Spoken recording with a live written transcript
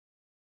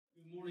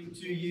Good morning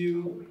to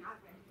you.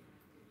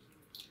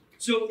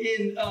 So,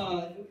 in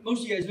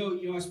most of you guys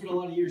know, I spent a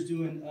lot of years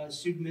doing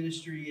student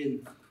ministry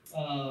and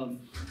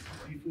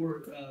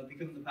before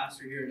becoming the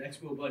pastor here at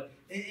Expo. But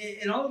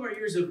in all of our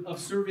years of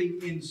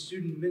serving in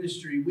student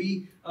ministry,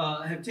 we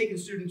have taken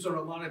students on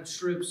a lot of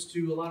trips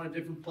to a lot of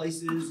different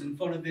places and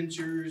fun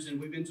adventures, and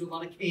we've been to a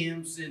lot of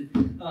camps and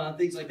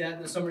things like that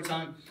in the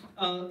summertime.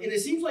 And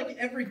it seems like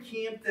every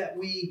camp that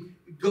we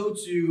go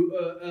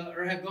to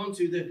or have gone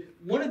to,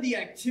 one of the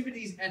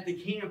activities at the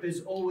camp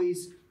is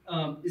always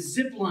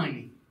zip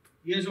lining.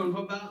 You guys know what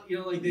I'm talking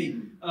about? Like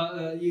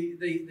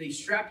they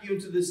strap you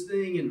into this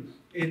thing and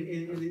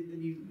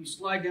you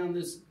slide down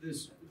this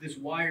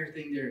wire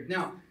thing there.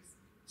 Now,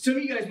 some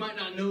of you guys might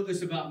not know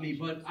this about me,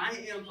 but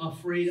I am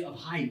afraid of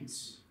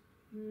heights.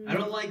 I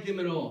don't like them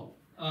at all.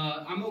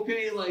 I'm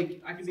okay,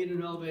 like I can be in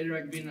an elevator,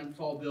 I can be in a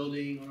tall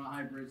building, on a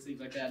high bridge,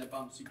 things like that if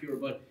I'm secure.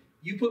 But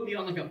you put me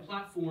on like a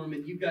platform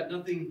and you've got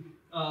nothing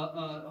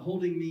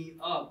holding me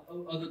up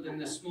other than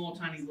this small,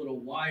 tiny little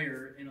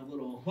wire and a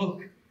little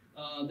hook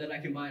that I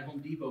can buy at Home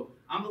Depot.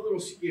 I'm a little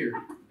scared.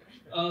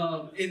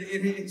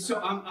 And so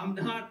I'm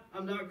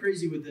not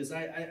crazy with this.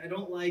 I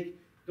don't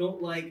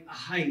like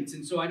heights,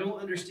 and so I don't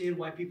understand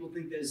why people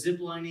think that zip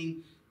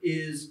lining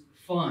is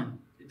fun.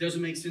 It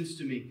doesn't make sense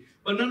to me.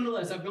 But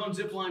nonetheless, I've gone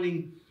zip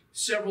lining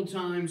several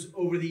times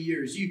over the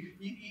years.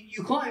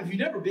 You climb. If you've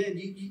never been,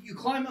 you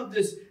climb up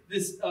this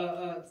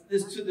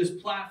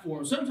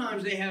platform.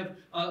 Sometimes they have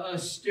a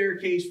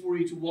staircase for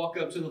you to walk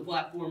up to the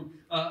platform.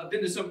 I've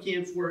been to some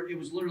camps where it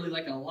was literally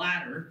like a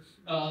ladder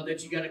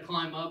that you got to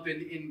climb up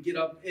and get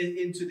up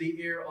into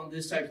the air on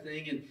this type of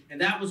thing, and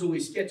that was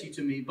always sketchy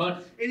to me.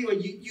 But anyway,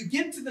 you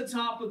get to the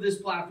top of this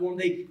platform.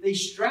 They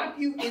strap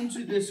you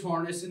into this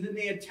harness, and then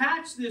they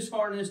attach this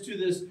harness to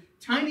this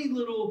tiny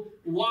little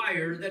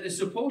wire that is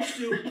supposed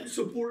to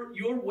support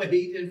your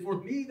weight, and for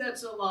me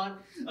that's a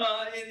lot.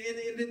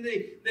 And then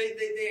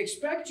they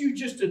expect you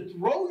just to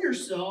throw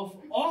yourself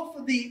off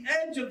of the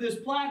edge of this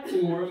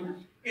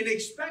platform and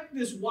expect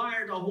this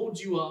wire to hold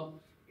you up,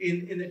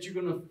 and that you're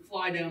going to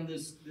fly down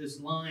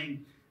this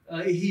line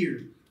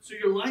here. So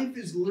your life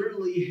is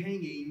literally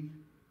hanging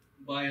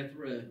by a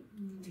thread.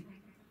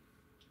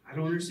 I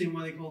don't understand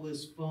why they call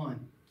this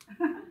fun.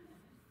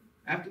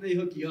 After they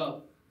hook you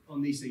up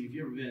on these things, if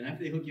you've ever been,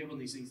 after they hook you up on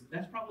these things,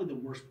 that's probably the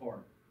worst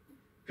part.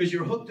 Because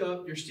you're hooked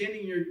up, you're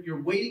standing,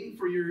 you're waiting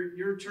for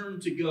your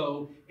turn to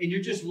go, and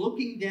you're just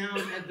looking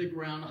down at the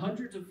ground,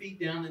 hundreds of feet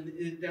down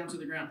and down to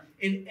the ground.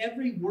 And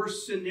every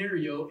worst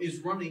scenario is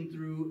running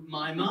through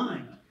my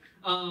mind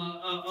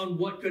on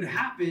what could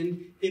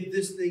happen if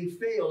this thing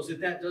fails, if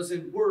that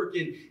doesn't work,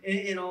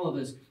 and all of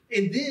this.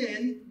 And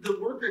then the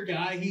worker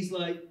guy, he's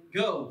like,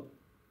 go.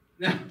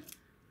 Now,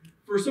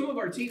 for some of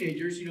our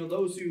teenagers,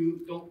 those who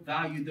don't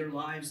value their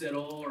lives at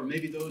all, or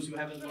maybe those who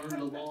haven't learned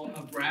the law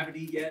of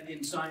gravity yet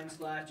in science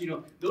class,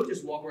 they'll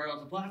just walk right off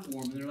the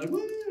platform, and they're like,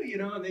 woo,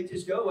 and they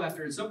just go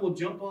after it. Some will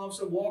jump off,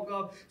 some walk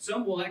off,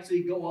 some will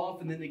actually go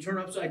off, and then they turn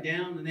upside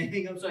down, and they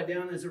hang upside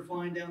down as they're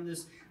flying down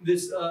this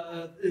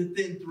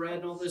thin thread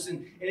and all this.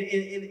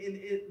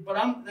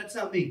 But that's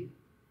not me.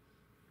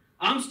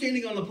 I'm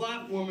standing on the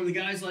platform, and the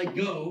guy's like,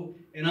 go,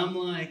 and I'm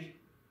like,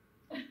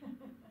 I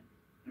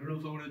don't know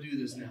if I want to do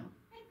this now.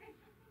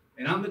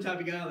 And I'm the type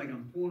of guy, like,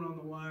 I'm pulling on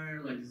the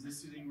wire, like, is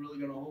this thing really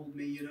going to hold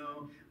me,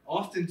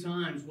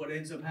 Oftentimes, what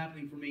ends up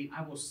happening for me,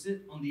 I will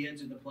sit on the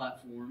edge of the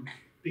platform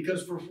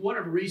because for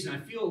whatever reason, I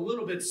feel a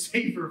little bit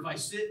safer if I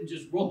sit and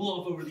just roll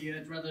off over the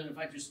edge rather than if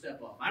I just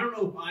step off. I don't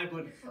know why,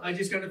 but I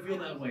just kind of feel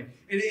that way.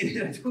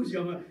 And I told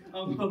you,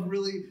 I'm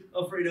really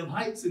afraid of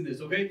heights in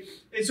this, okay?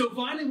 And so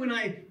finally, when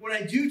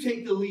I do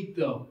take the leap,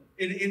 though,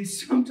 and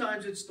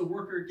sometimes it's the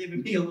worker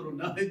giving me a little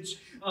nudge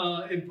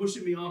and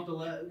pushing me off the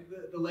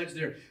ledge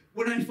there.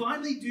 When I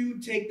finally do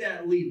take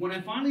that leap, when I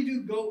finally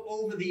do go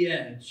over the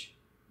edge,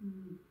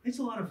 it's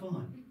a lot of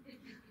fun.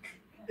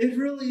 It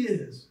really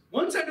is.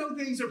 Once I know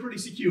things are pretty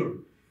secure,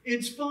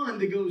 it's fun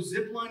to go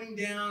ziplining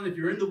down. If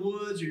you're in the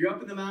woods or you're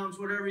up in the mountains,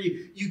 whatever,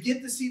 you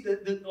get to see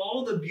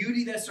all the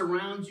beauty that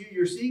surrounds you.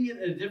 You're seeing it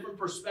in a different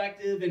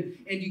perspective, and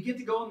you get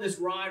to go on this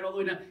ride all the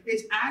way down.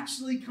 It's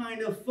actually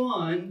kind of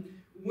fun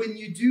when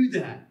you do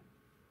that,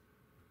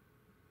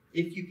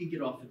 if you can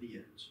get off of the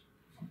edge.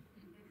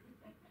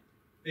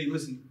 Hey,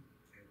 listen,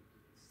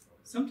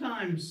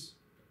 sometimes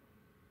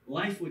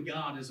life with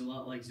God is a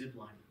lot like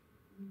ziplining.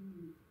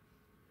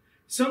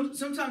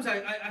 Sometimes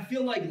I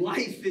feel like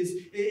life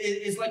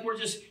is like we're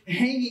just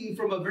hanging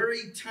from a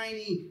very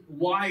tiny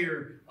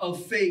wire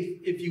of faith,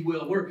 if you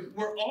will.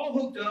 We're all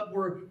hooked up.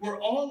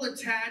 We're all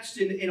attached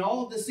in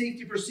all of the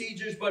safety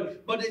procedures,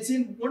 but it's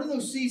in one of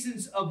those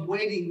seasons of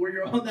waiting where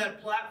you're on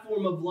that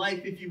platform of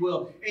life, if you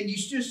will, and you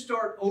just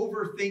start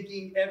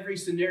overthinking every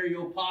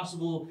scenario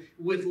possible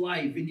with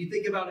life, and you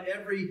think about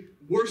every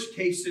worst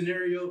case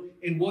scenario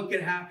in what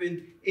could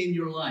happen in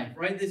your life,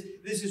 right?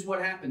 This is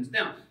what happens.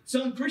 Now,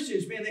 some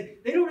Christians, man,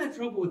 they don't have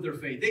trouble with their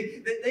faith.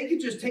 They can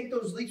just take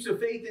those leaps of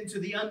faith into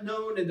the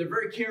unknown, and they're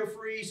very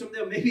carefree. Some of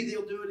them, maybe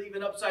they'll do it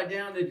even upside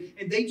down,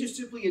 and they just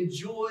simply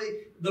enjoy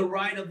the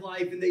ride of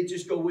life, and they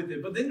just go with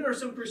it. But then there are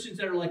some Christians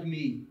that are like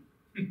me.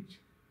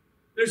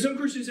 There's some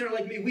Christians that are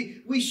like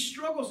me. We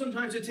struggle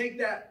sometimes to take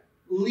that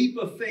leap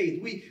of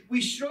faith.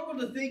 We struggle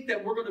to think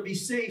that we're going to be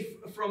safe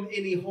from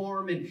any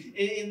harm,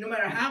 and no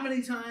matter how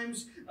many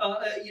times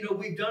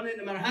we've done it,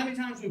 no matter how many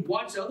times we've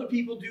watched other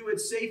people do it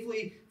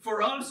safely,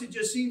 for us it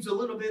just seems a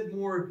little bit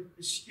more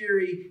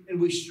scary,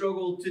 and we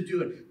struggle to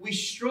do it. We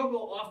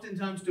struggle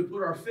oftentimes to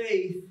put our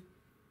faith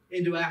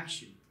into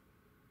action.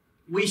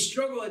 We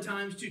struggle at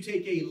times to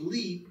take a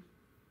leap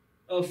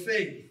of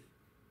faith.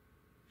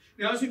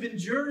 Now, as we've been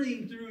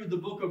journeying through the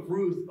book of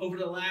Ruth over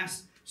the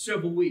last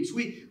several weeks,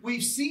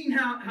 we've seen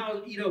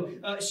how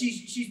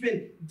she's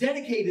been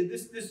dedicated.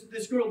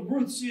 This girl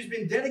Ruth, she's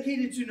been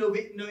dedicated to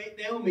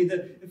Naomi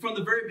from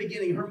the very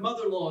beginning. Her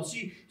mother-in-law.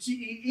 She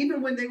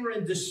even when they were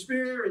in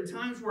despair and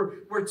times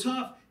were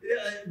tough,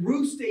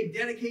 Ruth stayed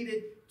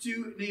dedicated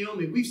to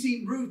Naomi. We've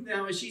seen Ruth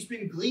now as she's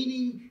been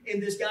gleaning in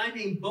this guy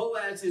named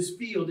Boaz's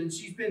field, and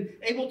she's been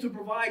able to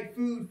provide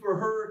food for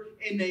her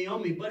and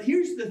Naomi. But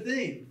here's the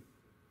thing.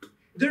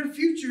 Their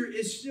future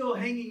is still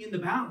hanging in the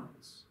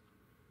balance.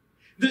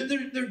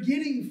 They're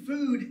getting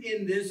food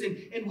in this,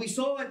 and we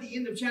saw at the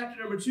end of chapter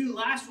number 2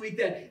 last week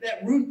that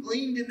Ruth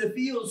gleaned in the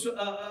fields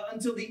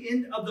until the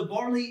end of the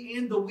barley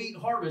and the wheat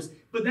harvest.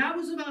 But that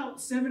was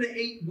about 7 to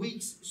 8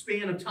 weeks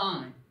span of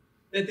time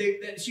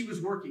that she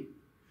was working.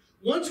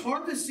 Once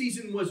harvest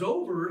season was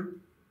over,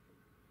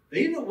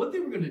 they didn't know what they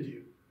were going to do.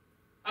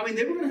 I mean,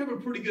 they were going to have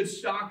a pretty good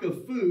stock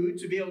of food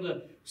to be able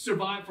to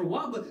survive for a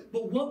while,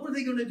 but what were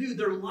they going to do?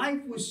 Their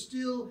life was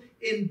still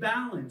in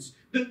balance.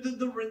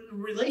 The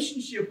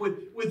relationship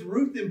with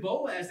Ruth and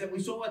Boaz that we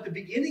saw at the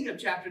beginning of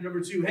chapter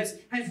number 2 has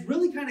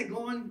really kind of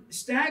gone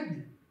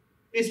stagnant.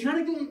 It's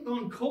kind of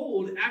gone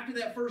cold after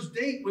that first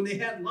date when they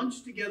had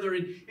lunch together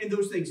and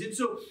those things. And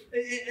so,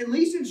 at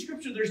least in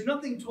Scripture, there's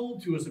nothing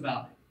told to us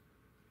about it.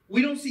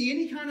 We don't see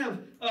any kind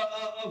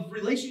of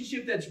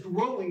relationship that's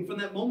growing from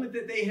that moment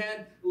that they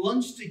had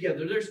lunch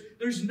together.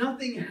 There's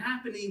nothing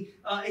happening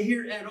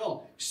here at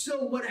all.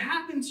 So what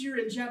happens here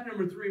in chapter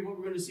number 3, what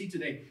we're going to see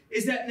today,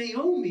 is that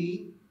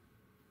Naomi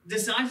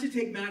decides to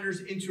take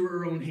matters into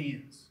her own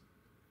hands.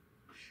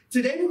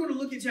 Today we're going to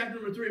look at chapter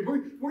number 3.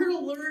 We're going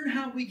to learn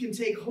how we can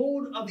take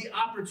hold of the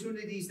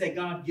opportunities that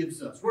God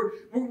gives us. We're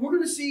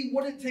going to see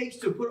what it takes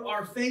to put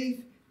our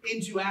faith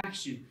into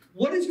action.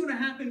 What is going to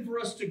happen for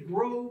us to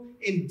grow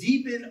and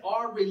deepen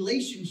our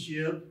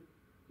relationship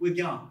with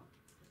God?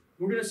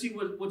 We're going to see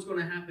what's going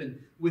to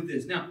happen with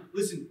this. Now,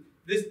 listen,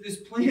 this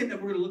plan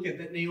that we're going to look at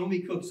that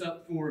Naomi cooks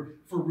up for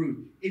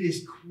Ruth, it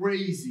is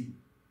crazy.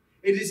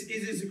 It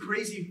is a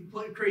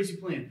crazy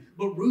plan.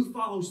 But Ruth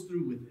follows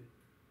through with it.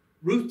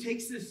 Ruth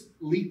takes this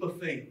leap of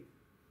faith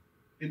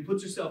and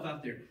puts herself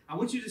out there. I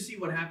want you to see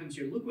what happens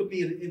here. Look with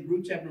me in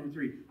Ruth chapter number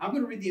 3. I'm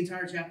going to read the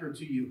entire chapter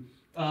to you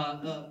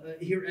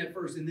here at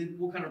first, and then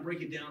we'll kind of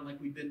break it down like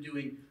we've been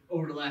doing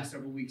over the last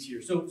several weeks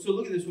here. So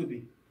look at this with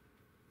me.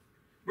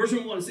 Verse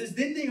 1, it says,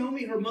 Then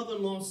Naomi, her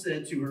mother-in-law,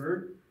 said to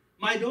her,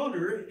 My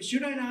daughter,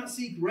 should I not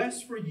seek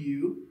rest for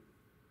you,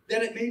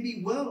 that it may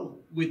be well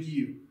with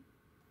you?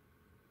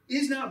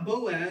 Is not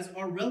Boaz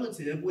our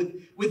relative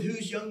with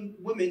whose young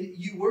women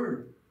you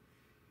were?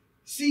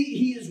 See,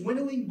 he is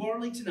winnowing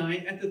barley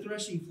tonight at the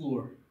threshing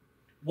floor.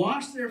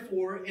 Wash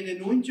therefore and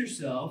anoint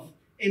yourself,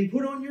 and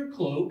put on your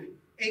cloak,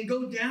 and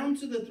go down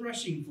to the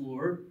threshing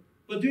floor,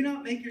 but do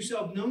not make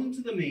yourself known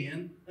to the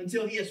man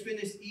until he has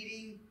finished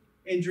eating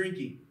and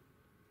drinking.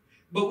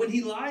 But when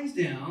he lies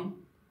down,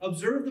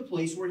 observe the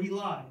place where he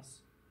lies.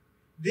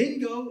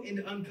 Then go and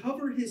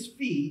uncover his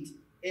feet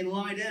and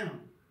lie down,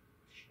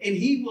 and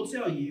he will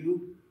tell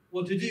you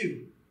what to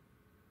do.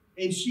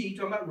 And she,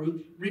 talking about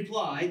Ruth,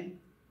 replied,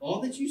 All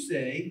that you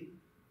say,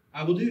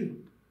 I will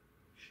do.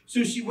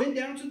 So she went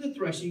down to the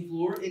threshing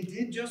floor and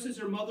did just as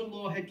her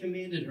mother-in-law had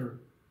commanded her.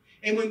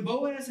 And when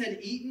Boaz had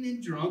eaten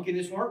and drunk, and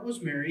his heart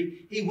was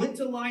merry, he went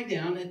to lie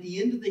down at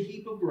the end of the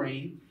heap of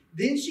grain.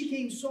 Then she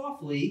came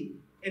softly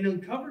and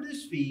uncovered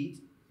his feet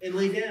and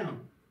lay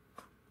down.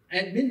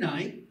 At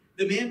midnight,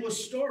 the man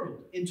was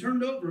startled and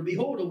turned over, and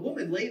behold, a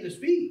woman lay at his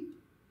feet.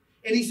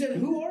 And he said,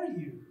 Who are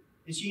you?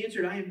 And she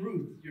answered, I am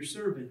Ruth, your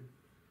servant.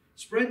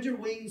 Spread your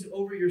wings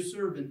over your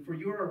servant, for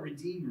you are a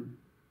redeemer.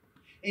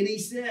 And he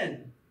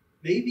said,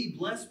 May you be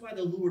blessed by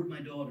the Lord, my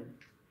daughter.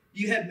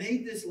 You have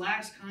made this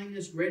last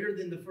kindness greater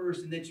than the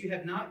first, and that you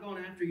have not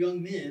gone after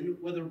young men,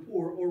 whether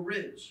poor or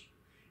rich.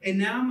 And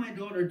now, my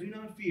daughter, do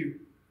not fear.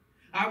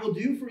 I will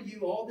do for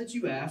you all that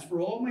you ask, for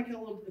all my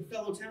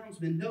fellow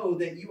townsmen know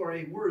that you are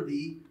a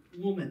worthy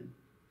woman.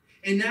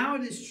 And now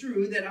it is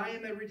true that I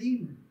am a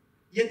redeemer.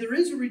 Yet there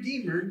is a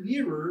redeemer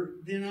nearer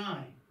than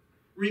I.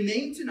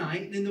 Remain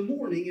tonight, and in the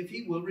morning, if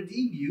he will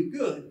redeem you,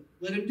 good,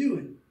 let him do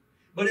it.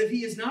 But if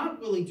he is not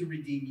willing to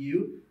redeem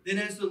you, then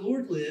as the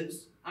Lord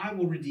lives, I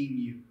will redeem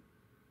you.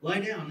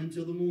 Lie down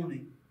until the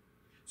morning.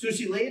 So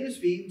she lay at his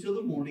feet until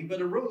the morning,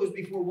 but arose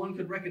before one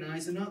could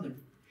recognize another.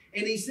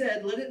 And he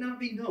said, Let it not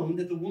be known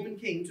that the woman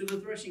came to the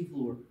threshing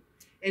floor.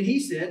 And he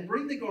said,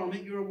 Bring the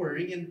garment you are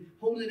wearing and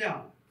hold it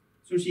out.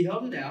 So she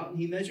held it out, and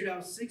he measured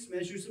out 6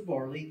 measures of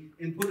barley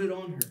and put it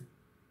on her.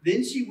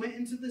 Then she went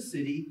into the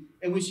city,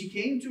 and when she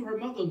came to her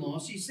mother-in-law,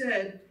 she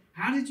said,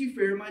 How did you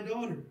fare, my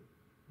daughter?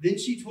 Then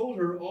she told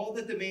her all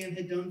that the man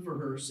had done for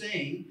her,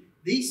 saying,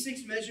 These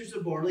 6 measures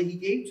of barley he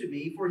gave to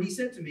me, for he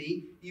said to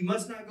me, You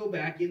must not go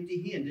back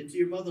empty-handed to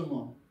your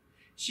mother-in-law.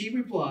 She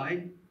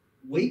replied,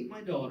 Wait,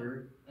 my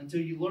daughter,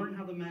 until you learn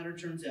how the matter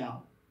turns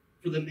out.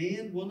 For the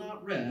man will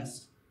not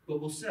rest, but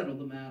will settle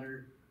the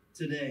matter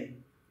today.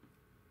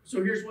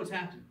 So here's what's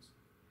happened.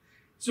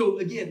 So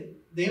again,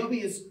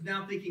 Naomi is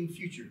now thinking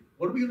future.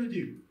 What are we going to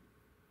do?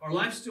 Our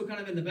life's still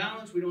kind of in the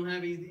balance. We don't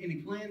have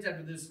any plans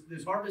after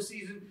this harvest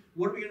season.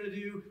 What are we going to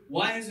do?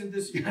 Why hasn't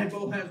this guy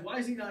Boaz, why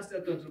has he not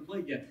stepped up to the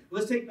plate yet?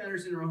 Let's take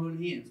matters in our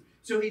own hands.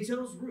 So she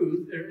tells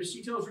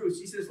Ruth,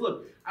 she says,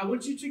 look, I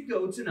want you to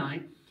go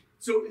tonight.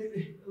 So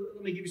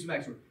let me give you some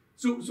backstory.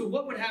 So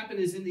what would happen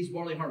is in these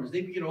barley harvests,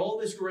 they would get all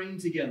this grain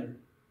together,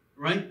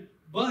 right?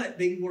 But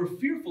they were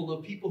fearful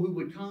of people who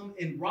would come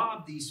and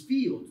rob these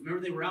fields.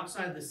 Remember, they were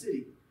outside the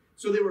city.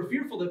 So they were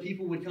fearful that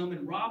people would come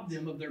and rob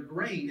them of their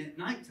grain at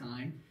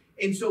nighttime.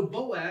 And so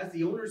Boaz,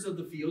 the owners of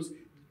the fields,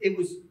 it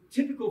was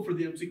typical for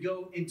them to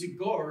go and to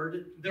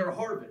guard their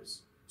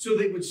harvest. So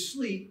they would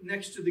sleep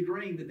next to the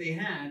grain that they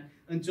had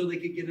until they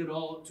could get it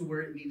all to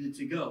where it needed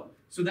to go.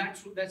 So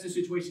that's the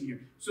situation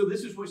here. So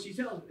this is what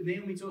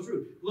Naomi tells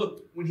Ruth.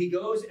 Look, when he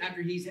goes,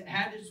 after he's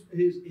had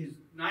his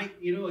night,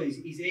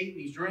 he's ate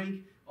and he's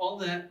drank, all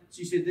that,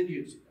 she said,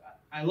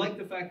 I like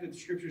the fact that the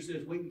scripture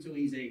says, wait until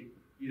he's ate.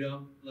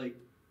 Like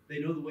they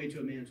know the way to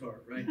a man's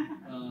heart, right?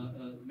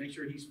 Make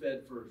sure he's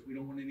fed first. We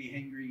don't want any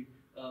hangry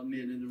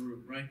men in the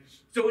room, right?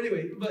 So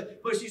anyway,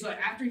 but she's like,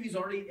 after he's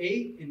already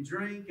ate and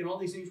drank and all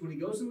these things, when he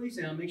goes and lays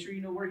down, make sure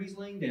you know where he's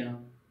laying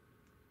down.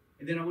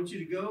 And then I want you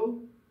to go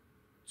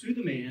to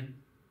the man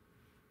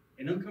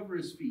and uncover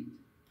his feet.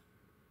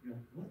 You're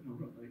like, what in the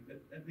world? Like,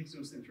 that makes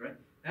no sense, right?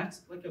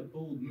 That's like a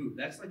bold move.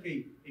 That's like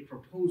a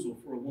proposal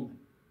for a woman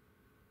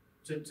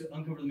to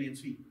uncover the man's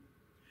feet.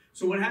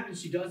 So what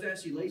happens? She does that.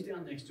 She lays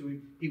down next to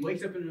him. He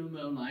wakes up in the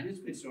middle of the night. It's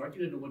pitch dark. He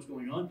doesn't know what's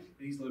going on. And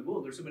he's like,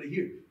 whoa, there's somebody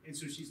here. And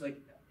so she's like,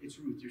 it's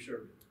Ruth, your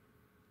servant.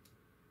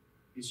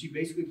 And she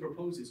basically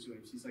proposes to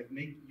him. She's like,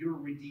 you're a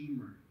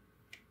redeemer.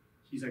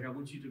 She's like, I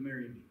want you to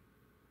marry me.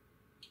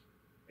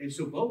 And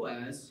so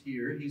Boaz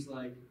here, he's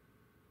like,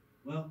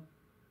 well,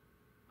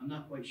 I'm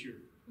not quite sure.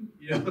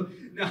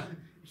 Now,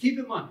 keep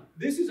in mind,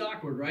 this is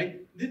awkward,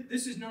 right?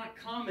 This is not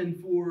common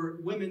for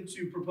women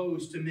to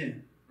propose to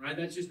men, right?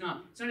 That's just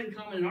not, it's not even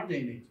common in our day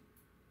and age.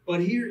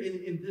 But here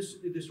in this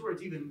story,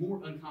 it's even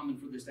more uncommon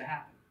for this to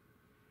happen.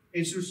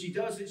 And so she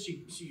does it,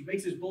 she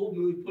makes this bold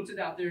move, puts it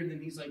out there, and then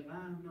he's like,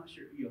 I'm not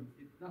sure.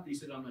 Not that he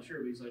said, I'm not sure,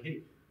 but he's like,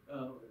 hey,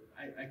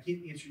 I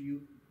can't answer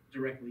you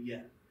directly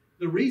yet.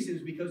 The reason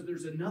is because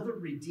there's another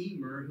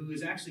redeemer who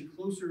is actually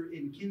closer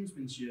in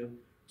kinsmanship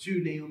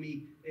to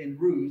Naomi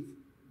and Ruth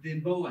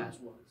than Boaz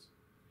was.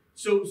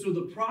 So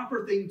the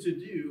proper thing to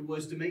do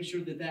was to make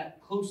sure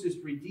that closest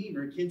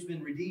redeemer,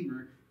 kinsman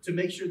redeemer, to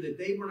make sure that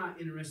they were not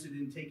interested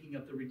in taking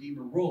up the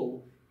redeemer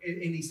role.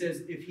 And he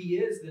says, if he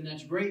is, then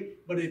that's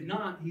great. But if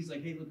not, he's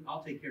like, hey, look,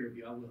 I'll take care of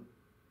you. I will.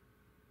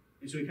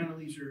 And so he kind of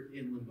leaves her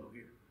in limbo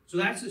here. So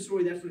that's the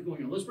story. That's what's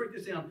going on. Let's break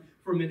this down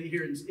for a minute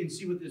here and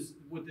see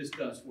what this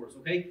does for us,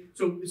 okay?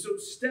 So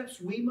steps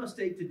we must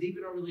take to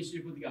deepen our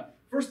relationship with God.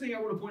 First thing I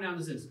want to point out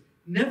is this.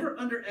 Never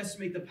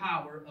underestimate the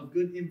power of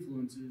good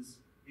influences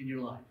in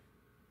your life.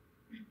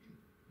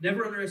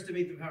 Never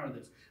underestimate the power of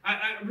this.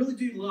 I really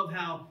do love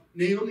how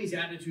Naomi's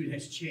attitude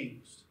has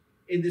changed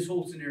in this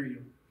whole scenario.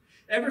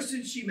 Ever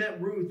since she met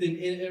Ruth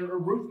or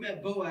Ruth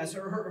met Boaz,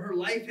 her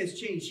life has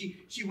changed.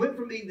 She went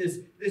from being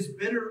this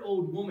bitter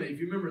old woman, if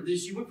you remember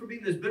this, she went from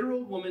being this bitter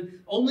old woman,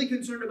 only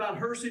concerned about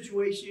her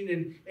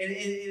situation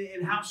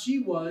and how she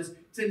was,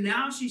 to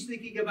now she's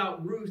thinking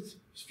about Ruth's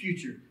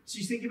future.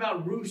 She's thinking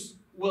about Ruth's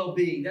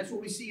well-being. That's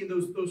what we see in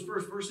those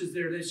first verses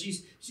there, that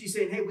she's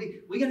saying, hey,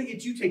 we got to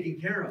get you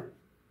taken care of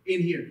in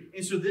here.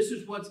 And so this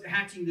is what's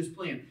hatching this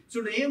plan.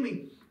 So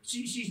Naomi,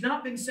 she's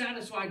not been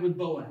satisfied with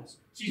Boaz.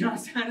 She's not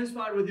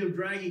satisfied with him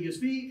dragging his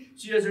feet.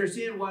 She doesn't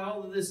understand why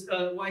all of this,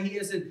 why he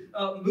hasn't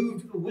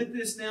moved with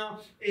this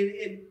now.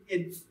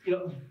 And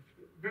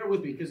bear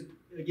with me, because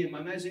again, my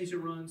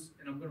imagination runs,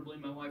 and I'm going to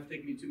blame my wife for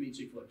taking me too many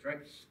chick flicks, right?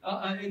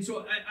 And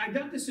so I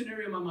got this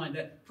scenario in my mind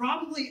that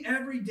probably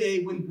every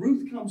day when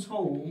Ruth comes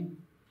home,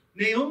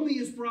 Naomi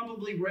is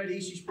probably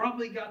ready. She's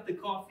probably got the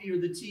coffee or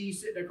the tea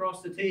sitting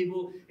across the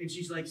table, and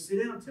she's like,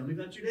 sit down, tell me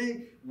about your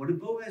day. What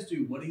did Boaz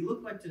do? What did he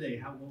look like today?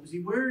 What was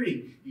he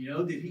wearing?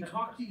 Did he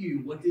talk to you?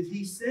 What did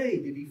he say?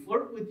 Did he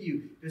flirt with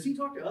you? Does he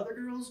talk to other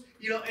girls?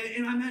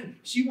 And I mean,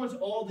 she wants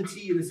all the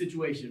tea in the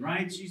situation,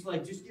 right? She's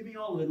like, just give me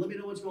all of it. Let me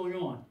know what's going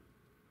on.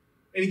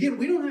 And again,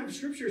 we don't have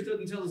scriptures that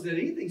doesn't tell us that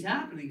anything's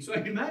happening. So I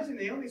can imagine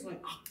Naomi's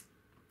like,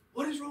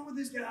 What is wrong with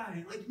this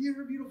guy? Like,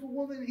 you're a beautiful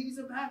woman. He's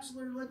a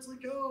bachelor. Let's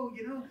let go,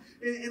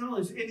 and all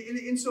this.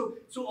 And so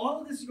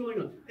all of this is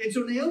going on. And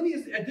so Naomi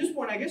is, at this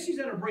point, I guess she's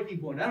at a breaking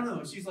point. I don't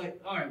know. She's like,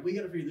 all right, we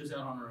got to figure this out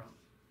on our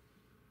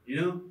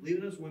own.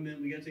 Leaving us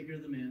women. We got to take care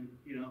of the men,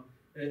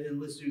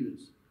 and let's do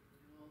this.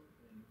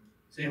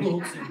 Same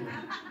old.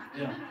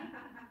 Yeah.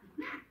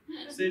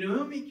 So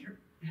Naomi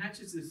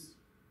hatches this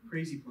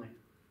crazy plan.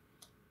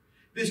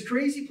 This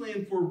crazy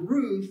plan for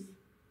Ruth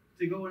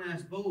to go and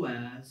ask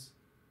Boaz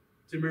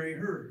to marry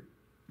her.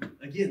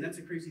 Again, that's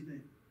a crazy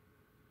thing.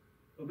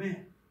 But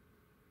man,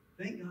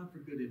 thank God for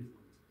good influences.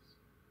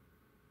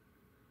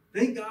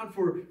 Thank God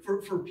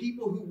for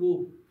people who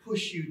will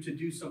push you to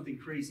do something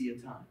crazy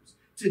at times,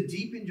 to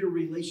deepen your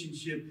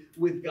relationship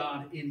with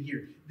God in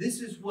here.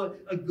 This is what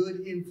a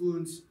good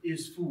influence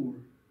is for.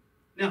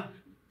 Now,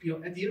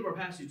 at the end of our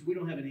passage, we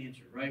don't have an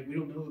answer, right? We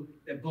don't know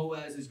that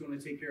Boaz is going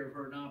to take care of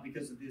her or not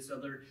because of this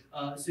other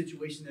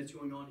situation that's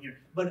going on here.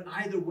 But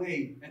either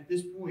way, at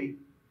this point,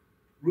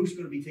 Ruth's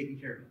going to be taken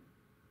care of.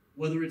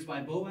 Whether it's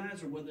by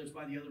Boaz or whether it's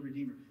by the other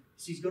Redeemer.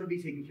 She's going to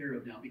be taken care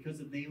of now because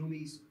of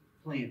Naomi's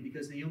plan,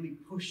 because Naomi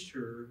pushed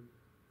her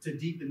to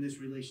deepen this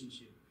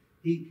relationship.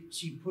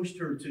 She pushed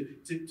her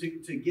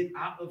to get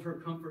out of her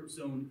comfort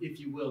zone, if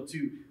you will,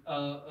 to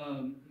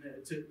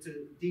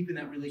deepen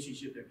that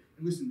relationship there.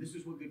 And listen, this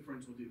is what good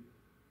friends will do.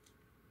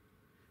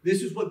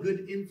 This is what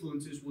good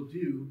influences will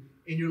do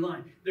in your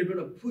life. They're going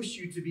to push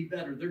you to be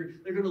better.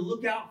 They're going to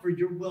look out for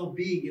your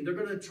well-being, and they're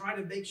going to try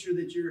to make sure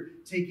that you're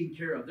taken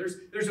care of.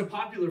 There's a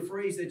popular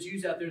phrase that's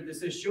used out there that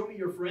says, show me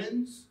your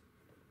friends,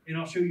 and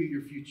I'll show you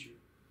your future.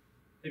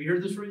 Have you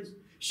heard this phrase?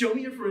 Show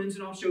me your friends,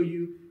 and I'll show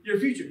you your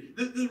future.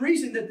 The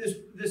reason that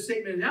this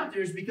statement is out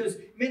there is because,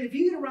 man, if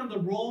you get around the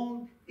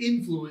wrong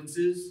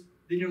influences,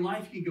 then your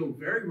life can go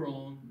very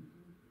wrong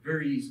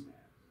very easily.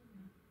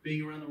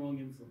 Being around the wrong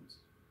influence.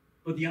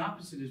 But the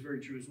opposite is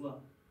very true as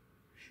well.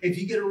 If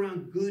you get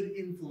around good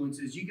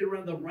influences, you get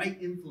around the right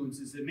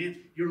influences, then, man,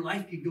 your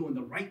life could go in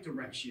the right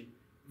direction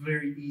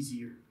very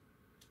easier.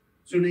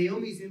 So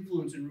Naomi's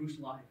influence in Ruth's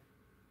life.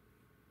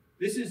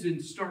 This is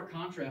in stark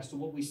contrast to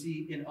what we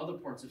see in other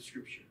parts of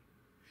Scripture.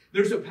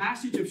 There's a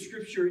passage of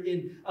Scripture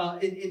in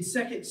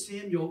 2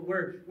 Samuel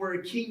where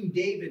King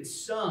David's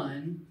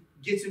son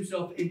gets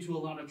himself into a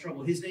lot of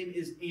trouble. His name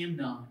is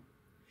Amnon.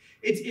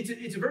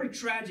 It's a very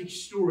tragic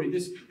story.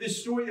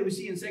 This story that we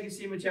see in 2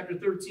 Samuel chapter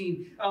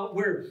 13,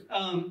 where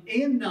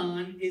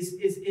Amnon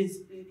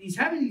he's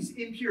having these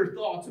impure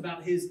thoughts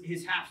about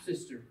his half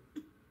sister,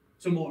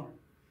 Tamar.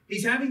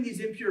 He's having these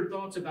impure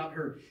thoughts about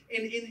her,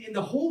 and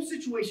the whole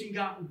situation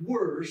got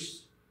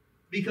worse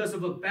because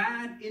of a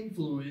bad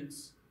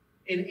influence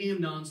in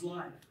Amnon's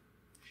life.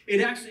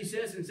 It actually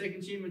says in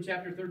 2 Samuel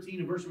chapter 13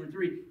 and verse number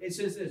 3, it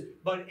says this: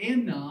 but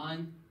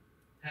Amnon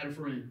had a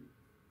friend.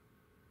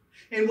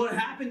 And what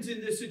happens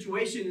in this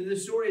situation, in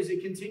this story, as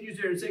it continues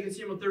there in 2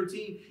 Samuel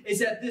 13, is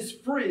that this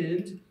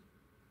friend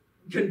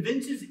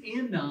convinces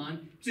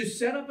Amnon to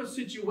set up a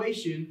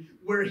situation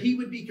where he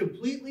would be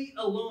completely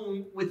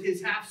alone with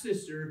his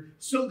half-sister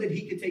so that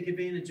he could take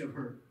advantage of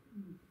her.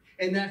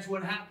 And that's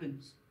what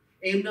happens.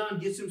 Amnon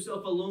gets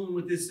himself alone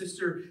with his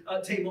sister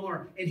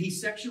Tamar, and he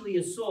sexually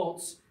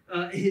assaults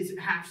his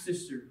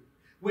half-sister,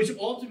 which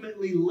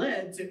ultimately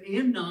led to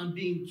Amnon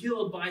being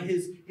killed by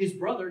his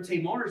brother,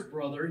 Tamar's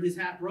brother, his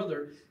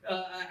half-brother,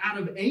 out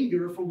of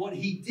anger for what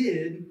he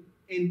did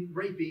in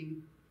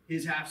raping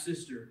his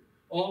half-sister.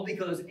 All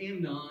because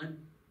Amnon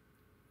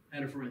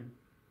had a friend,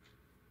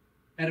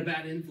 had a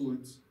bad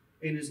influence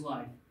in his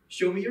life.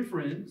 Show me your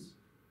friends,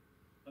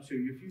 I'll show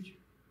you your future.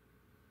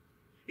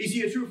 You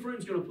see, a true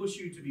friend's going to push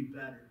you to be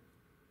better.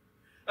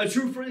 A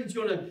true friend's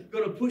going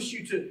to push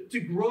you to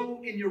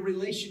grow in your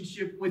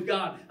relationship with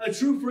God. A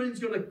true friend's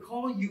going to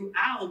call you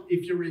out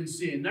if you're in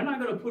sin. They're not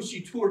going to push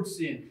you towards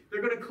sin.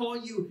 They're going to call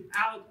you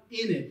out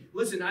in it.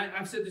 Listen,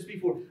 I've said this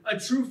before. A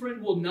true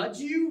friend will nudge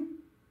you,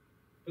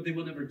 but they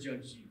will never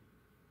judge you.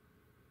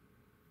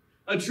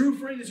 A true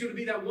friend is going to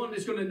be that one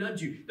that's going to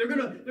nudge you. They're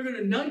going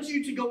to nudge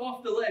you to go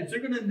off the ledge. They're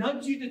going to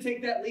nudge you to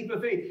take that leap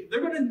of faith.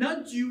 They're going to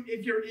nudge you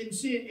if you're in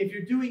sin, if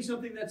you're doing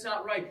something that's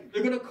not right.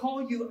 They're going to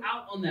call you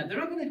out on that. They're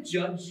not going to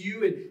judge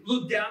you and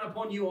look down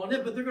upon you on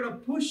it, but they're going to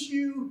push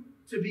you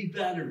to be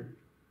better.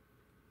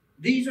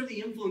 These are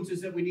the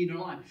influences that we need in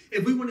our life.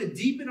 If we want to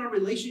deepen our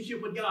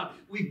relationship with God,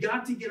 we've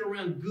got to get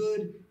around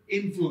good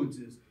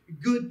influences.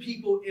 Good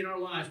people in our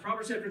lives.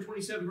 Proverbs chapter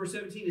 27, verse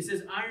 17, it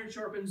says, iron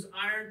sharpens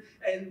iron,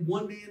 and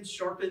one man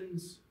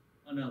sharpens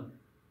another.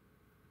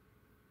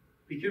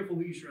 Be careful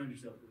who you surround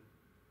yourself with.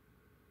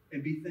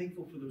 And be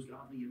thankful for those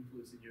godly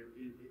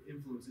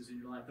influences in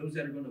your life. Those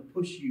that are going to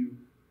push you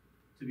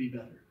to be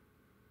better.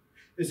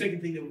 The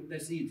second thing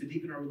that's needed to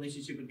deepen our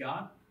relationship with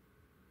God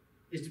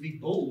is to be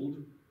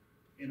bold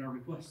in our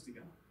requests to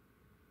God.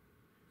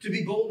 To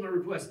be bold in our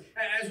requests.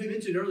 As we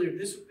mentioned earlier,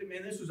 this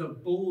was a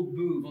bold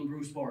move on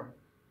Ruth's part.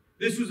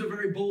 This was a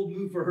very bold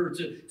move for her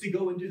to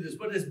go and do this.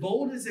 But as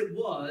bold as it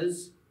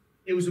was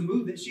a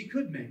move that she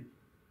could make.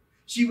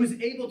 She was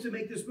able to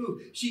make this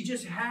move. She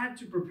just had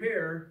to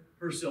prepare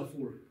herself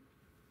for it.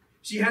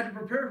 She had to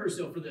prepare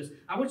herself for this.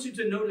 I want you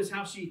to notice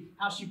how she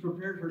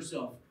prepared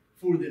herself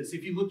for this.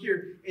 If you look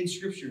here in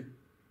Scripture,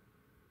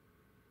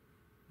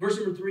 verse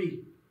number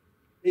 3,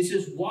 it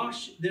says,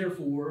 "Wash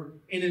therefore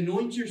and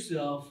anoint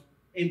yourself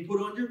and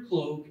put on your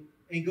cloak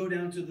and go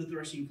down to the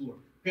threshing floor."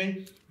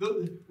 Okay?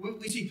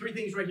 We see three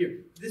things right here.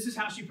 This is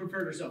how she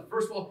prepared herself.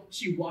 First of all,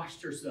 she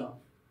washed herself.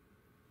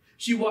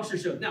 She washed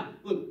herself. Now,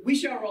 look, we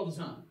shower all the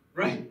time,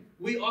 right?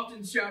 We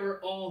often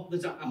shower all the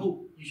time. I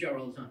hope you shower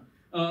all the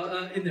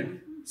time in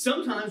there.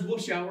 Sometimes we'll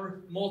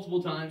shower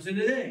multiple times in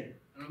a day.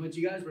 I don't know about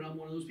you guys, but I'm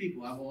one of those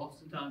people. I will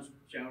oftentimes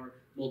shower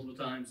multiple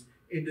times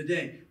in the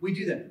day. We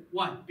do that.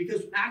 Why?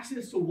 Because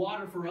access to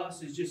water for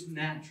us is just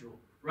natural,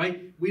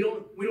 right? We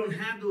don't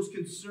have those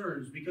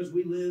concerns because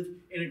we live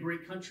in a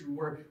great country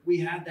where we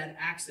have that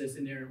access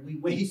in there. We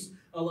waste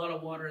a lot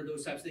of water and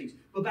those types of things.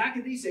 But back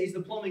in these days,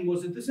 the plumbing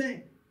wasn't the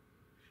same.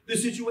 The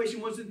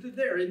situation wasn't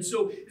there. And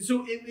so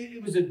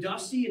it was a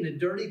dusty and a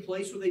dirty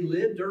place where they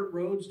lived, dirt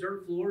roads,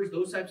 dirt floors,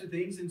 those types of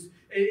things. And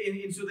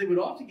so they would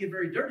often get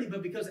very dirty,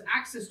 but because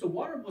access to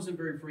water wasn't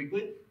very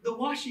frequent, the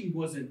washing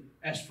wasn't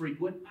as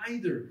frequent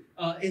either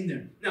in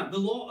there. Now, the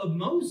law of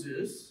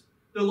Moses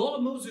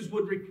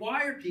would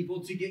require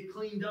people to get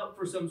cleaned up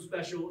for some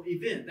special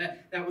event.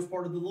 That was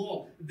part of the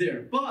law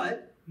there.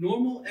 But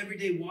normal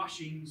everyday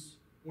washings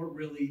weren't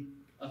really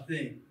a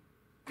thing,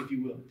 if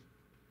you will.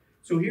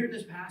 So here in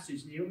this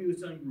passage, Naomi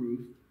was telling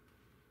Ruth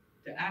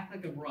to act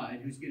like a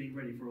bride who's getting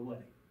ready for a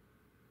wedding.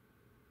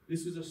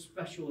 This is a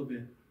special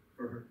event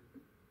for her.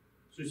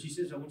 So she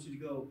says, I want you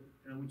to go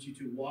and I want you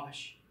to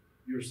wash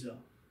yourself.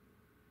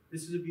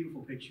 This is a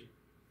beautiful picture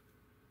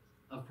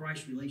of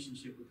Christ's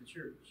relationship with the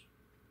church.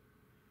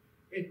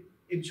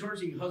 In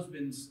charging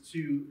husbands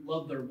to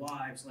love their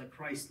wives like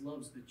Christ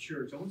loves the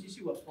church, I want you to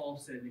see what Paul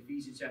said in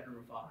Ephesians chapter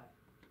 5.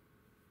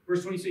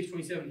 Verse 26,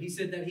 27, he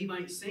said that he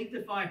might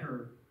sanctify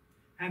her,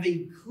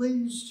 having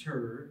cleansed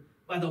her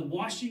by the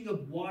washing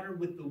of water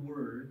with the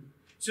word,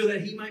 so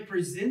that he might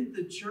present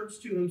the church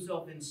to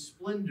himself in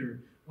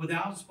splendor,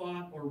 without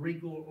spot or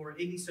wrinkle or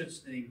any such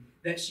thing,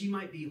 that she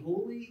might be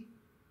holy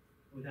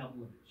without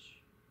blemish.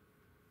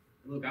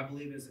 And look, I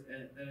believe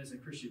that as a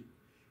Christian,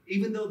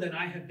 even though that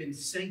I have been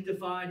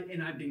sanctified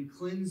and I've been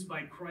cleansed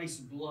by Christ's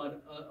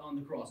blood on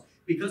the cross,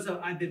 because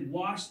I've been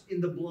washed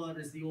in the blood,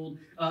 as the old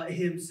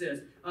hymn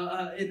says,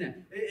 in that.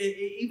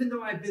 Even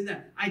though I've been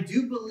that, I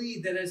do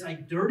believe that as I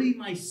dirty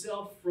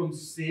myself from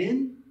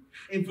sin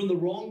and from the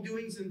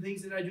wrongdoings and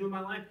things that I do in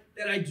my life,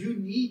 that I do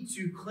need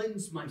to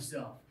cleanse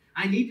myself.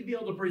 I need to be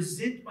able to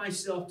present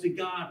myself to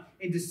God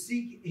and to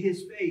seek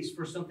His face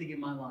for something in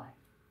my life.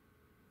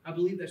 I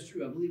believe that's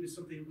true. I believe it's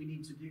something that we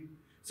need to do.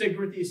 2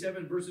 Corinthians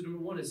 7, verse number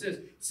 1, it says,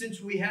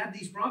 since we have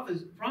these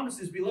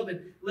promises,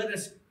 beloved, let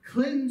us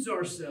cleanse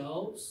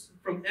ourselves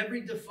from every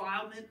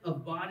defilement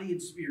of body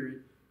and spirit,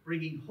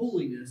 bringing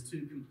holiness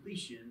to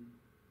completion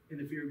in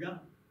the fear of God.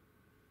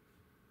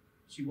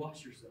 She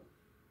washed herself.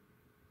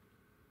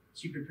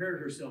 She prepared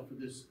herself for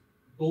this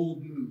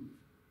bold move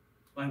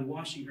by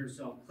washing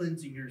herself,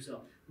 cleansing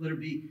herself.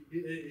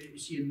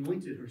 She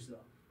anointed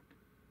herself.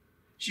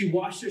 She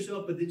washed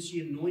herself, but then she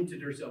anointed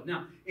herself.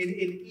 Now, in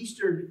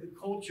Eastern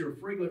culture,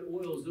 fragrant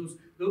oils, those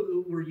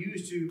were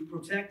used to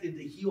protect and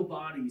to heal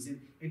bodies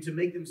and to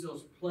make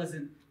themselves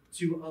pleasant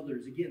to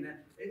others. Again,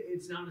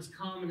 it's not as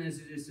common as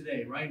it is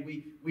today, right?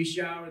 We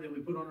shower, then we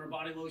put on our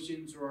body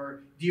lotions or our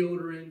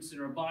deodorants and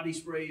our body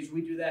sprays.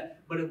 We do that,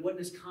 but it wasn't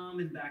as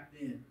common back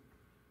then.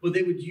 But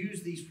they would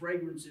use these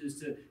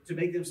fragrances to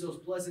make themselves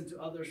pleasant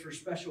to others for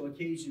special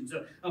occasions.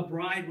 A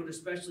bride would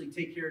especially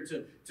take care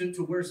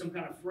to wear some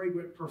kind of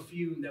fragrant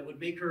perfume that would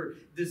make her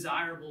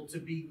desirable to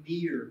be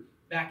near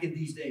back in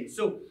these days.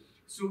 So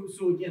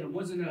again, it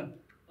wasn't a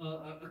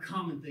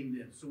common thing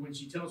then. So when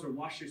she tells her,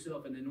 wash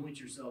yourself and anoint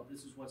yourself,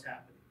 this is what's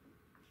happening.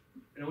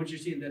 And I want you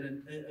to see that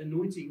an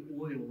anointing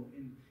oil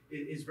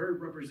is very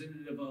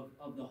representative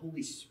of the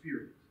Holy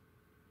Spirit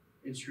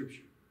in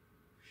Scripture.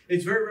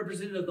 It's very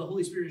representative of the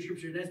Holy Spirit in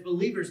Scripture. And as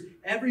believers,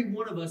 every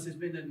one of us has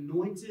been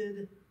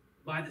anointed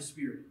by the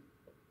Spirit.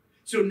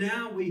 So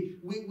now we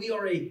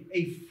are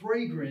a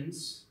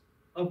fragrance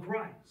of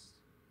Christ.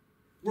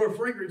 We're a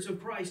fragrance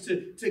of Christ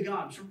to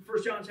God.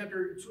 1 John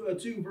chapter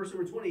 2, verse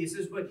number 20, it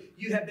says, but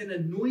you have been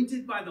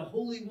anointed by the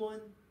Holy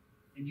One,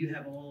 and you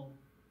have all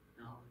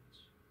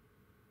knowledge.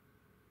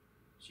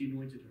 She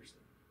anointed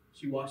herself.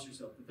 She washed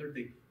herself. The third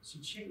thing, she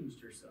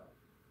changed herself.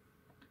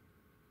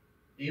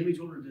 Naomi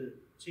told her to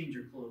change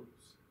her clothes.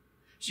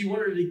 She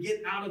wanted her to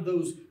get out of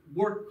those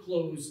work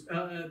clothes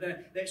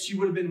that she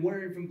would have been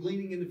wearing from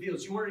gleaning in the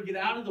fields. She wanted her to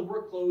get out of the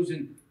work clothes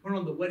and put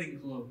on the wedding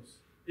clothes,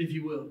 if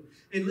you will.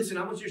 And listen,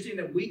 I want you to understand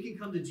that we can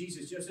come to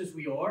Jesus just as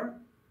we are,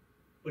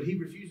 but He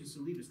refuses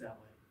to leave us that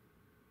way.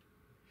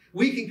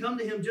 We can come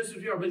to Him just as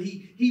we are, but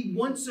He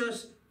wants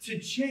us to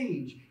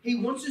change. He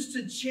wants us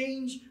to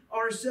change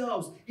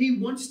ourselves. He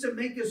wants to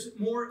make us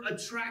more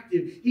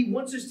attractive. He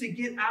wants us to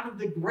get out of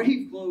the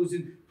grave clothes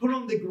and put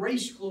on the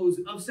grace clothes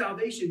of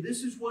salvation.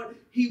 This is what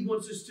he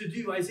wants us to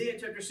do. Isaiah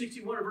chapter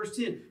 61 and verse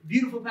 10,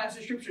 beautiful passage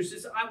of scripture,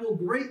 says, I will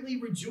greatly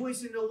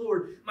rejoice in the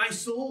Lord. My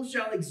soul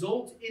shall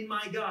exult in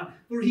my God,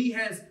 for he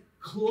has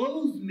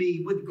clothed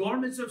me with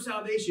garments of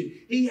salvation.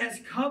 He has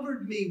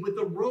covered me with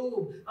the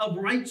robe of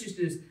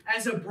righteousness.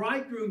 As a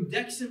bridegroom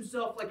decks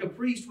himself like a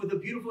priest with a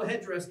beautiful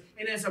headdress,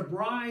 and as a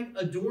bride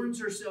adorns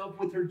herself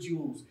with her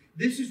jewels.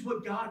 This is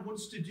what God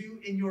wants to do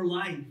in your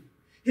life.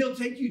 He'll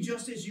take you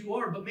just as you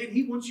are, but man,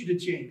 he wants you to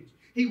change.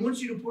 He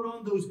wants you to put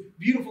on those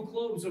beautiful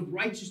clothes of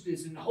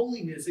righteousness and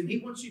holiness, and he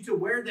wants you to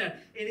wear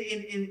that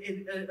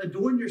and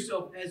adorn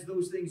yourself as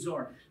those things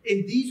are.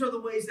 And these are the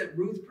ways that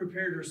Ruth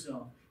prepared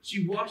herself.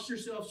 She washed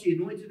herself, she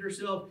anointed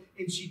herself,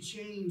 and she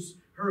changed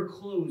her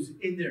clothes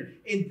in there.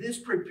 And this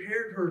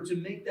prepared her to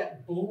make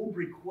that bold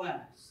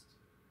request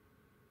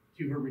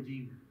to her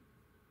Redeemer,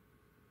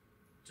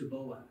 to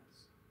Boaz.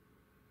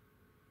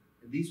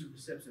 And these are the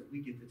steps that we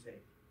get to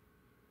take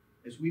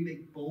as we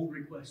make bold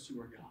requests to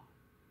our God.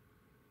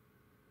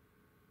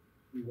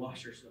 We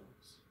wash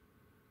ourselves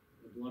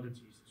in the blood of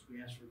Jesus.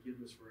 We ask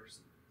forgiveness for our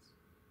sins.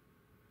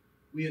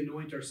 We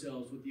anoint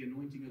ourselves with the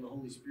anointing of the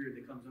Holy Spirit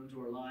that comes unto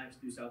our lives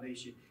through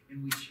salvation,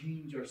 and we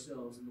change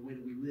ourselves in the way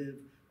that we live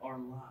our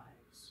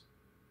lives.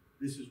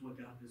 This is what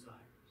God desires.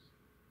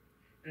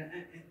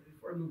 And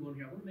before I move on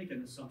here, I want to make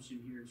an assumption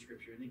here in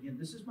Scripture. And again,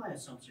 this is my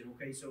assumption,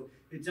 okay? So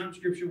it's not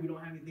Scripture. We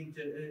don't have anything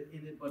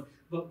in it. But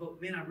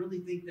man, I really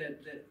think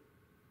that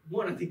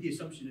one, I think the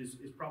assumption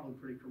is probably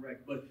pretty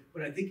correct.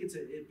 But I think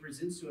it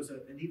presents to us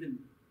an even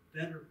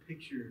better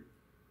picture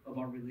of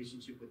our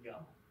relationship with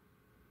God,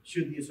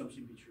 should the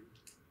assumption be true.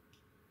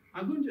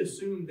 I'm going to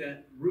assume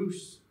that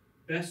Ruth's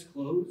best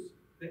clothes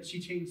that she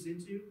changed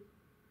into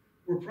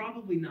were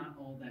probably not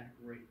all that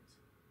great.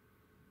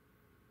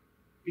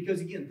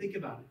 Because again, think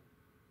about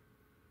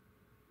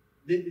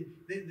it.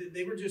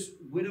 They were just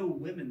widow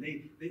women.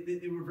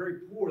 They were very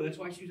poor. That's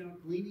why she was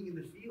out gleaning in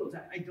the fields.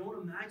 I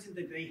don't imagine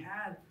that they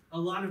had a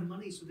lot of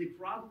money, so they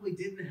probably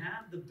didn't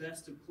have the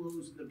best of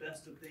clothes and the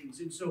best of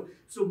things. And so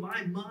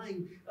my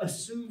mind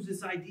assumes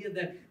this idea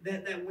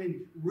that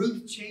when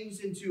Ruth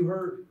changed into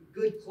her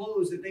good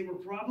clothes, that they were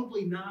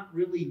probably not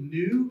really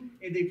new,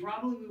 and they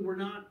probably were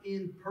not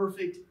in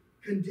perfect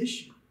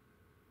condition.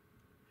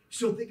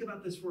 So think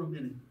about this for a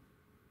minute.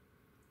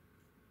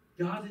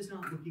 God is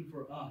not looking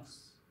for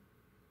us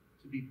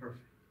to be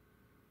perfect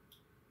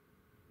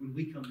when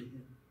we come to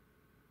him.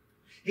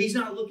 He's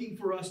not looking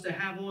for us to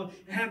have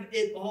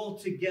it all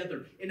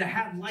together and to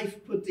have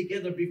life put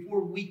together before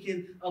we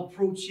can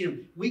approach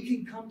him. We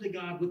can come to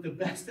God with the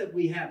best that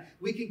we have.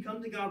 We can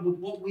come to God with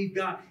what we've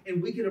got,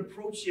 and we can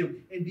approach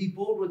him and be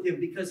bold with him,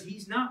 because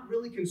he's not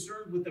really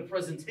concerned with the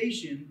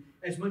presentation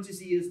as much as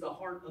he is the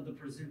heart of the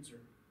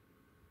presenter.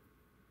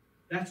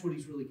 That's what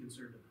he's really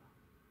concerned about.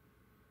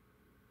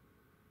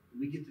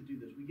 We get to do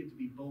this. We get to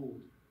be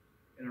bold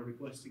in our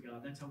requests to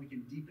God. That's how we can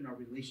deepen our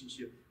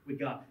relationship with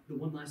God. The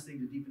one last thing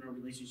to deepen our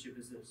relationship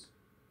is this.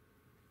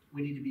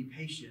 We need to be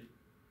patient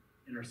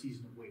in our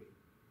season of waiting.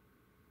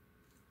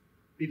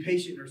 Be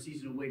patient in our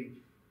season of waiting.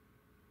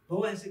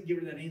 Boaz didn't give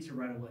her that answer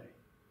right away,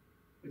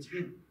 which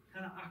again,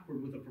 kind of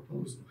awkward with a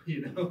proposal,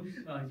 you know.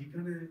 You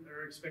kind of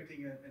are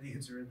expecting an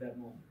answer at that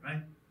moment,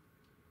 right?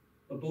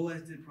 But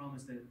Boaz did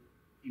promise that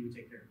he would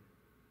take care of her.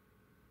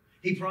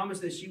 He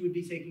promised that she would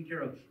be taken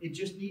care of. It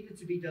just needed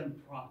to be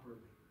done properly.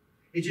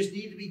 It just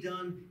needed to be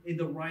done in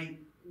the right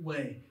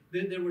way.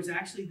 There was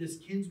actually this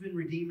kinsman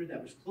redeemer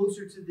that was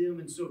closer to them,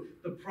 and so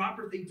the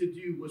proper thing to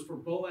do was for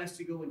Boaz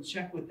to go and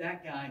check with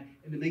that guy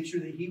and to make sure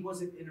that he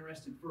wasn't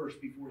interested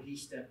first before he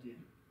stepped in.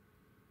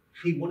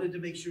 He wanted to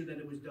make sure that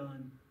it was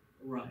done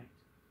right.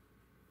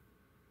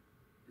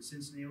 And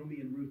since Naomi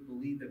and Ruth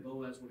believed that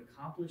Boaz would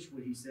accomplish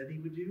what he said he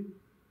would do,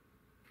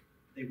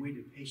 they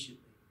waited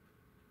patiently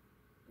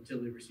until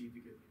they received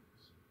the good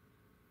news.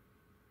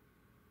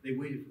 They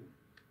waited for it.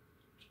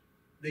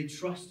 They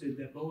trusted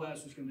that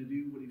Boaz was going to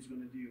do what he was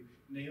going to do.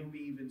 Naomi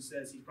even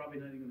says he's probably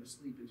not even going to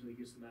sleep until he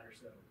gets the matter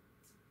settled.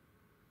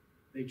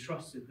 They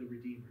trusted the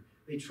Redeemer.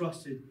 They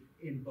trusted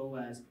in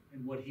Boaz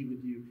and what he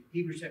would do.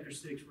 Hebrews chapter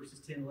 6, verses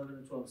 10, 11,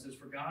 and 12 says,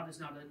 "For God is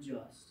not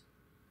unjust,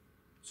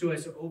 so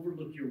as to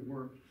overlook your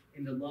work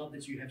and the love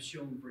that you have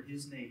shown for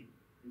his name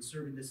in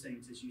serving the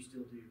saints as you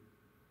still do.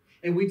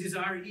 And we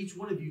desire each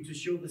one of you to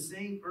show the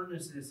same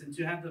earnestness and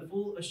to have the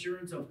full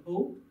assurance of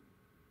hope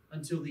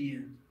until the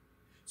end,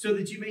 so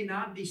that you may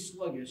not be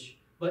sluggish,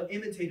 but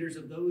imitators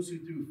of those who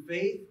through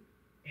faith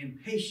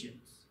and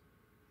patience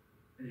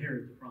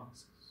inherit the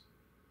promises."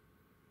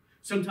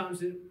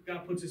 Sometimes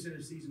God puts us in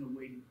a season of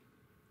waiting.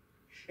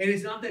 And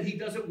it's not that he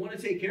doesn't want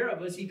to take care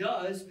of us. He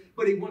does,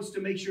 but he wants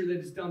to make sure that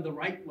it's done the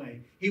right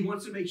way. He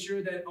wants to make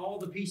sure that all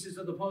the pieces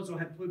of the puzzle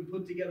have been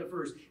put together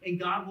first. And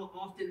God will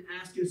often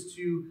ask us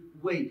to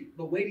wait.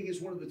 But waiting is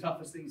one of the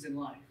toughest things in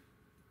life.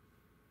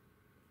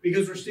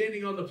 Because we're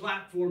standing on the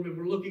platform and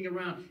we're looking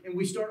around and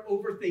we start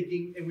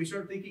overthinking and we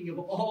start thinking of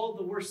all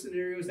the worst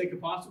scenarios that could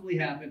possibly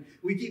happen.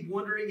 We keep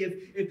wondering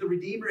if the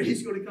Redeemer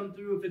is going to come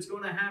through, if it's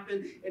going to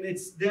happen, and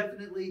it's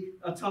definitely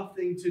a tough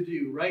thing to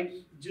do, right?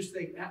 Just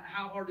think,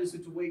 how hard is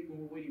it to wait when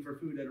we're waiting for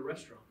food at a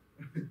restaurant?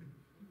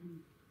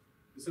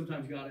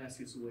 Sometimes God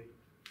asks us to wait.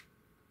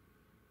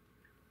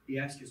 He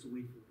asks us to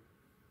wait for it.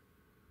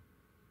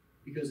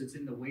 Because it's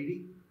in the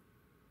waiting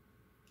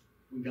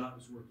when God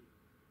is working.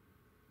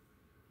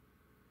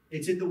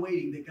 It's in the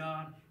waiting that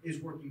God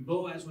is working.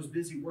 Boaz was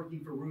busy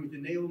working for Ruth,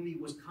 and Naomi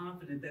was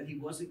confident that he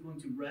wasn't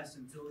going to rest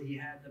until he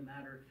had the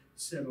matter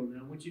settled. And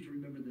I want you to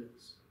remember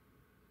this.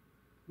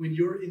 When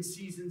you're in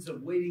seasons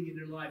of waiting in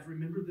your life,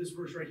 remember this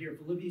verse right here,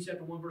 Philippians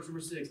chapter 1, verse number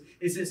 6.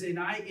 It says, and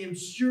I am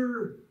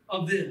sure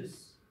of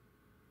this.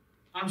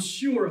 I'm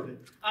sure of it.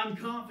 I'm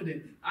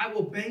confident. I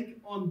will bank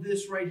on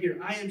this right here.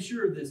 I am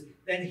sure of this,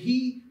 that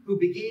he who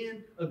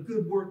began a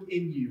good work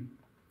in you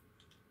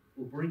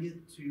will bring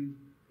it to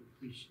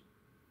completion.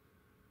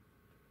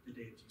 The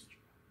day of Jesus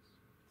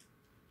Christ.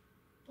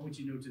 I want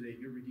you to know today,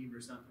 your Redeemer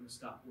is not going to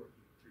stop working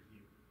through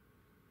you.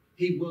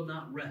 He will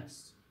not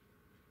rest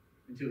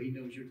until he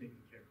knows you're taken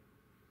care of.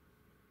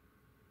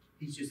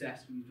 He's just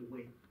asking you to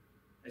wait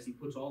as he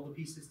puts all the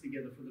pieces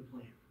together for the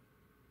plan.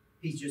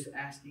 He's just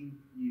asking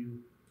you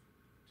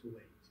to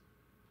wait.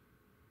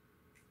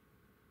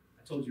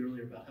 I told you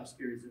earlier about how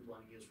scary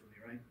ziplining is for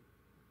me, right?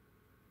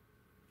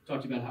 I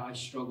talked about how I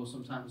struggle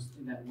sometimes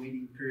in that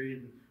waiting period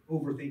and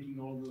overthinking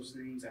all of those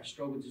things. I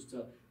struggle just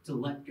to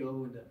let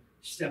go and to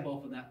step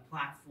off of that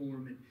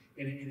platform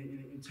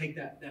and take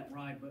that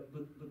ride. But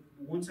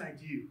once I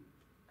do,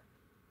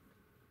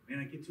 man,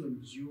 I get to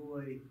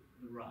enjoy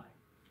the ride.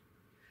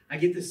 I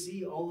get to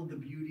see all of the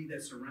beauty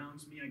that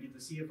surrounds me. I get to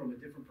see it from a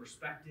different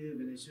perspective,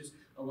 and it's just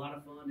a lot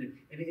of fun.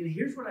 And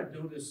here's what I've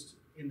noticed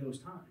in those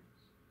times.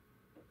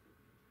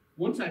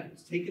 Once I've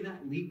taken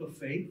that leap of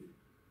faith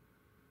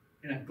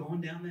and I've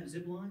gone down that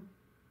zip line,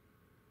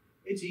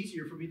 it's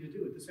easier for me to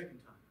do it the second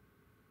time.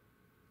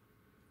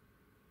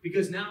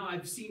 Because now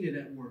I've seen it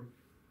at work.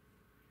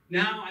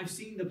 Now I've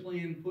seen the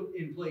plan put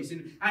in place,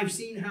 and I've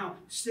seen how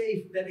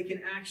safe that it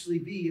can actually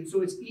be. And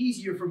so it's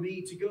easier for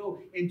me to go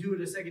and do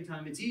it a second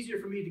time. It's easier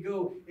for me to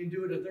go and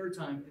do it a third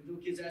time. And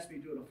the kids ask me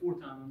to do it a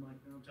fourth time. I'm like,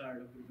 no, I'm tired.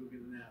 I'm going to go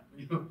get a nap.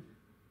 You know?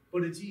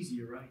 But it's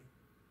easier, right?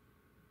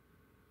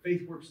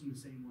 Faith works in the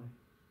same way.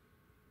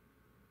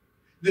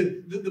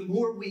 The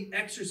more we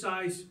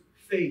exercise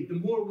faith, the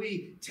more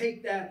we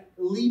take that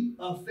leap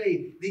of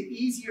faith, the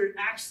easier it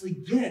actually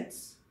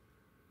gets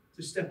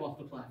to step off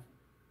the platform,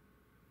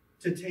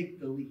 to take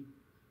the leap.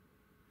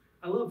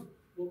 I love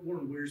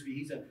Warren Wiersbe.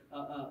 He's a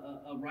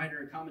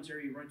writer, a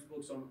commentary. He writes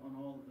books on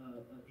all.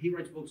 He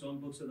writes books on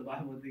books of the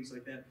Bible and things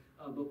like that.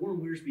 But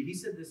Warren Wiersbe, he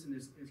said this in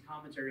his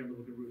commentary on the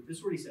book of Ruth. This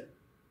is what he said.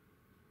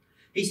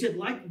 He said,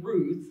 like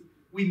Ruth,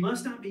 we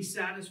must not be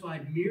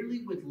satisfied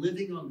merely with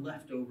living on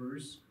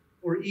leftovers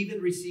or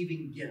even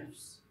receiving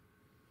gifts.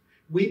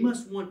 We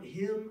must want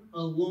him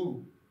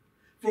alone.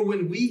 For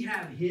when we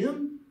have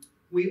him,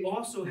 we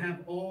also have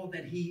all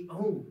that he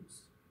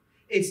owns.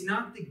 It's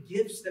not the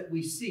gifts that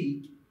we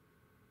seek,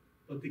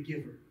 but the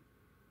giver.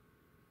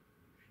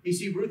 You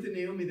see, Ruth and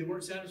Naomi, they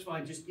weren't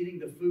satisfied just getting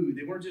the food.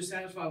 They weren't just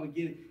satisfied with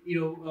getting,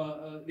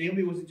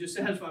 Naomi wasn't just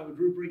satisfied with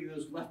Ruth bringing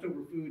those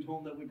leftover food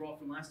home that we brought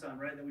from last time,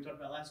 right? That we talked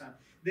about last time.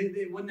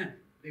 They wasn't that.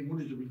 They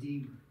wanted the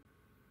Redeemer.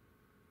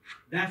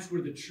 That's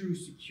where the true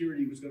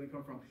security was going to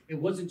come from. It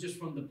wasn't just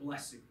from the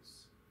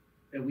blessings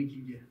that we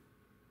can get,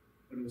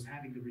 but it was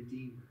having the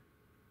Redeemer.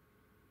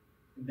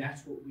 And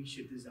that's what we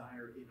should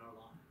desire in our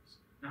lives.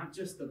 Not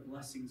just the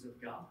blessings of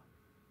God.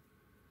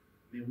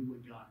 Man, we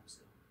want God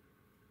himself.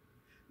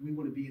 We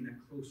want to be in that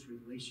close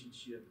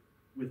relationship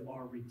with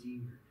our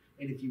Redeemer.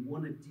 And if you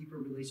want a deeper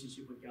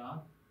relationship with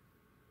God,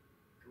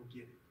 go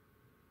get it.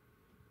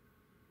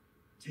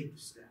 Take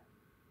the step.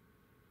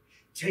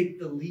 Take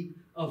the leap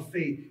of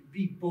faith.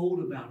 Be bold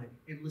about it.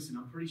 And listen,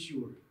 I'm pretty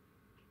sure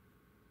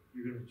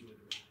you're going to enjoy the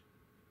ride.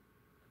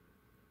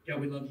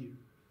 God, we love you.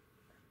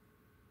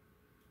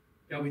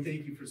 God, we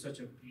thank you for such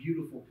a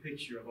beautiful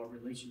picture of our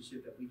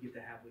relationship that we get to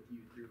have with you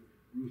through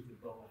Ruth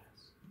and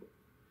Boaz.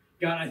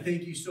 God, I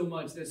thank you so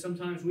much that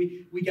sometimes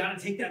we got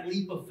to take that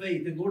leap of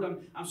faith. And Lord,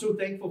 I'm so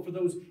thankful for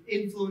those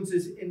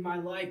influences in my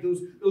life,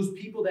 those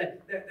people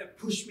that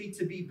push me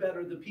to be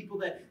better, the people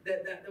that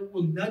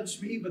will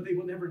nudge me, but they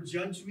will never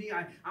judge me.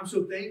 I'm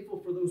so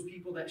thankful for those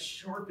people that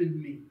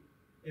sharpen me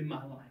in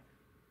my life.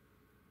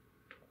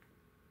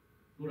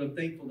 Lord, I'm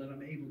thankful that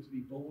I'm able to be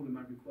bold in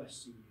my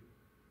requests to you.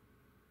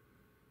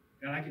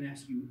 God, I can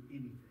ask you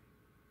anything.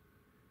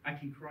 I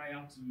can cry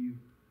out to you,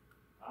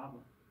 Abba,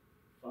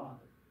 Father.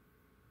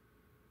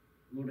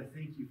 Lord, I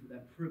thank you for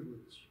that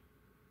privilege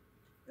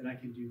that I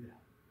can do that.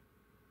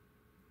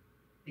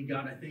 And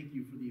God, I thank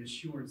you for the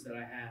assurance that I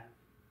have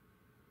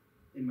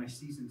in my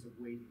seasons of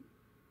waiting.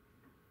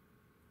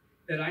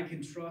 That I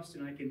can trust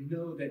and I can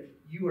know that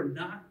you are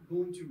not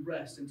going to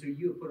rest until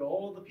you have put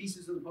all the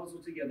pieces of the puzzle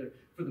together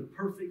for the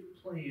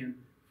perfect plan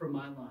for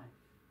my life.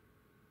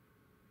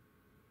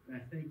 And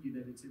I thank you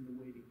that it's in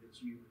the waiting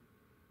that you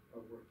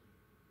are working.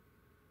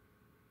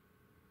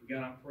 And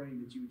God, I'm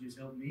praying that you would just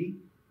help me.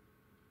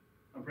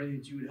 I'm praying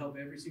that you would help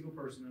every single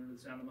person under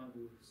the sound of my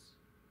voice.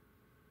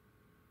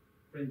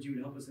 I pray that you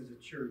would help us as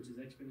a church, as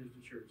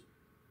Exponential Church,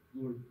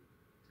 Lord,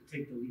 to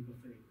take the leap of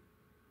faith,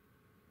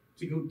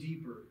 to go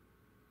deeper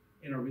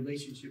in our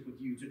relationship with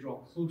you, to draw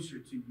closer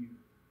to you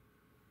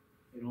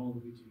in all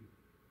that we do.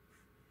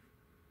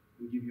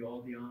 We give you all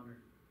the honor,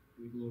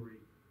 and the glory,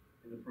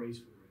 and the praise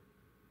for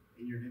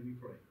it. In your name we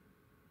pray.